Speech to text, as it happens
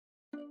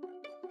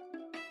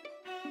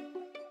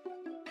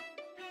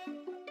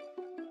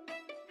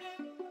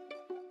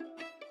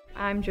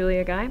I'm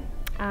Julia Guy.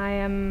 I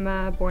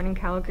am born in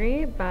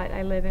Calgary, but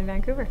I live in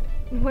Vancouver.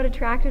 What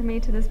attracted me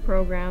to this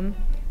program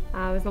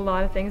was a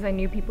lot of things. I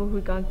knew people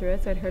who'd gone through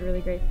it, so I'd heard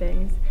really great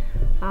things.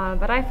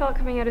 But I felt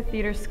coming out of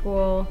theatre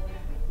school,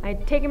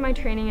 I'd taken my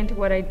training into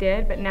what I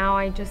did, but now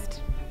I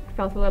just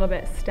felt a little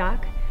bit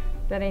stuck,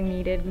 that I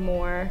needed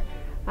more.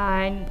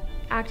 And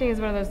acting is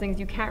one of those things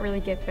you can't really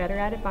get better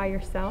at it by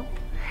yourself.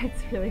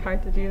 It's really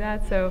hard to do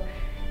that, so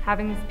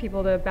having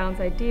people to bounce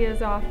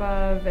ideas off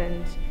of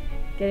and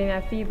getting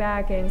that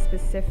feedback, getting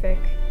specific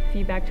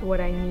feedback to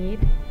what I need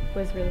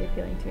was really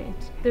appealing to me.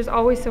 There's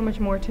always so much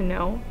more to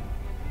know,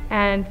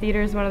 and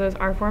theater is one of those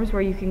art forms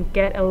where you can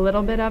get a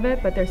little bit of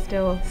it, but there's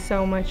still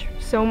so much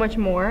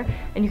more,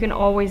 and you can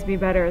always be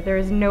better. There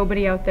is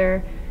nobody out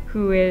there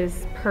who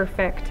is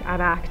perfect at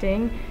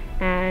acting,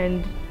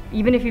 and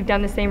even if you've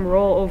done the same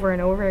role over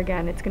and over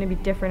again, it's going to be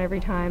different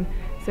every time.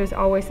 So there's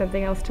always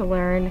something else to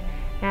learn.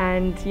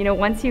 And you know,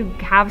 once you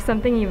have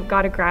something, you've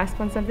got a grasp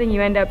on something,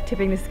 you end up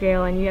tipping the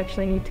scale and you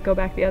actually need to go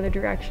back the other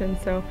direction.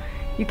 So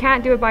you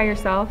can't do it by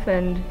yourself,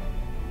 and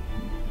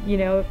you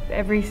know,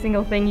 every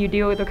single thing you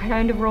do, the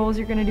kind of roles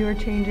you're going to do are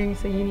changing,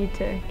 so you need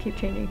to keep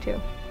changing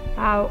too.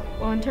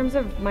 Well, in terms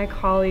of my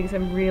colleagues,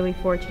 I'm really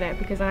fortunate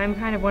because I'm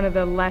kind of one of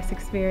the less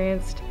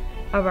experienced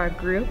of our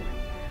group.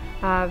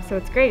 So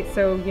it's great.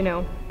 So, you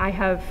know, I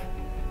have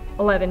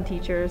 11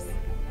 teachers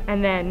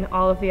and then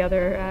all of the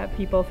other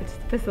people,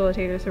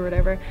 facilitators or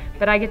whatever,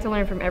 but I get to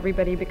learn from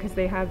everybody because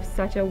they have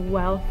such a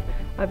wealth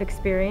of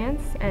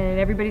experience, and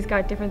everybody's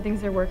got different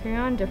things they're working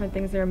on, different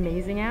things they're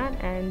amazing at,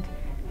 and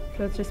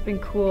so it's just been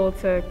cool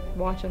to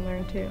watch and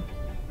learn too.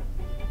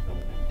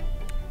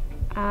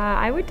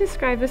 I would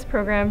describe this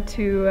program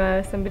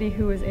to somebody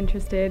who is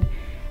interested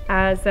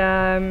as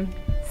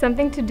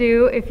something to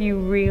do if you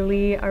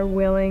really are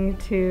willing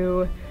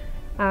to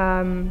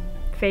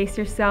face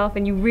yourself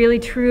and you really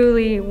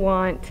truly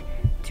want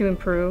to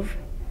improve.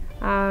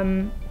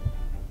 I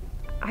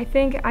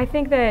think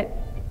that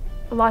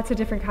lots of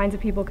different kinds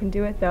of people can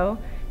do it though.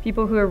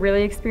 People who are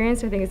really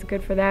experienced, I think it's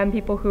good for them.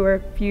 People who are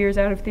a few years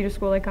out of theatre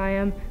school like I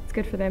am, it's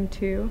good for them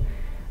too.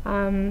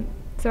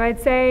 So I'd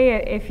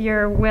say if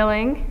you're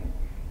willing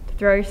to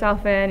throw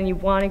yourself in and you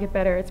want to get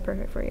better, it's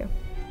perfect for you.